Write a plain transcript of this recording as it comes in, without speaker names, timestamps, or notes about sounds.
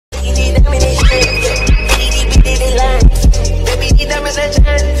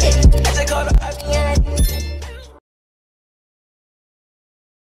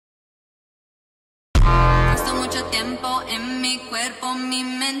cuerpo, mi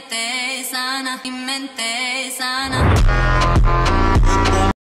mente sana, mi mente sana.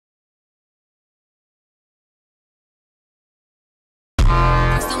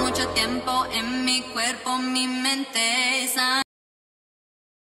 Paso mucho tiempo en mi cuerpo, mi mente sana.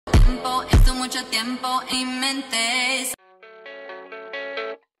 Esto mucho tiempo en mi mente sana.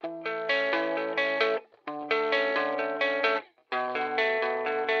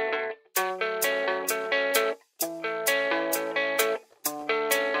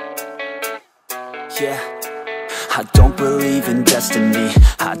 Yeah, I don't believe in destiny,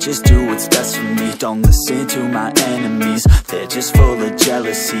 I just do what's best for me. Don't listen to my enemies, they're just full of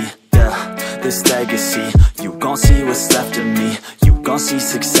jealousy. Yeah, this legacy, you gon' see what's left of me. You gon' see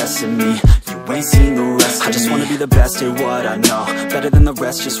success in me, you ain't seen the rest of me. I just wanna be the best at what I know, better than the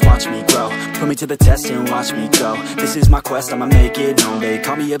rest, just watch me grow. Put me to the test and watch me go. This is my quest, I'ma make it known. They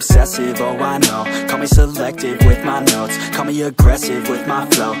call me obsessive, oh I know. Call me selective with my notes, call me aggressive with my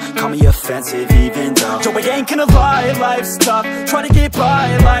flow, call me offensive even though yo, I ain't gonna lie, life's tough. Try to get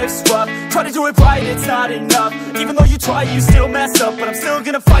by, life's rough. Try to do it right, it's not enough. Even though you try, you still mess up. But I'm still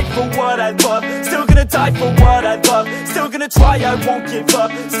gonna fight for what I love, still gonna die for what I love, still gonna try, I won't give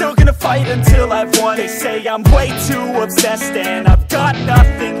up, still gonna fight until I've won. They say I'm way too obsessed and I've got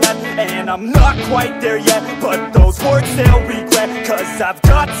nothing left, and I'm not quite there yet, but those words they'll regret, cause I've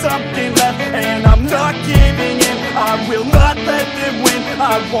got something left and I'm not giving in. I will not let them win,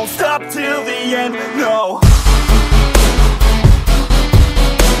 I won't stop till the end, no.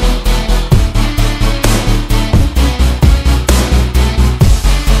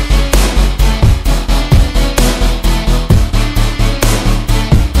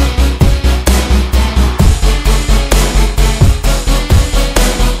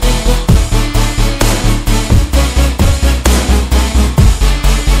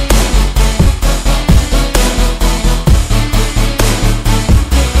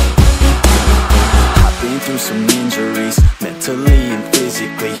 Some injuries, mentally and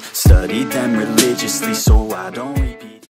physically, studied them religiously so I don't repeat.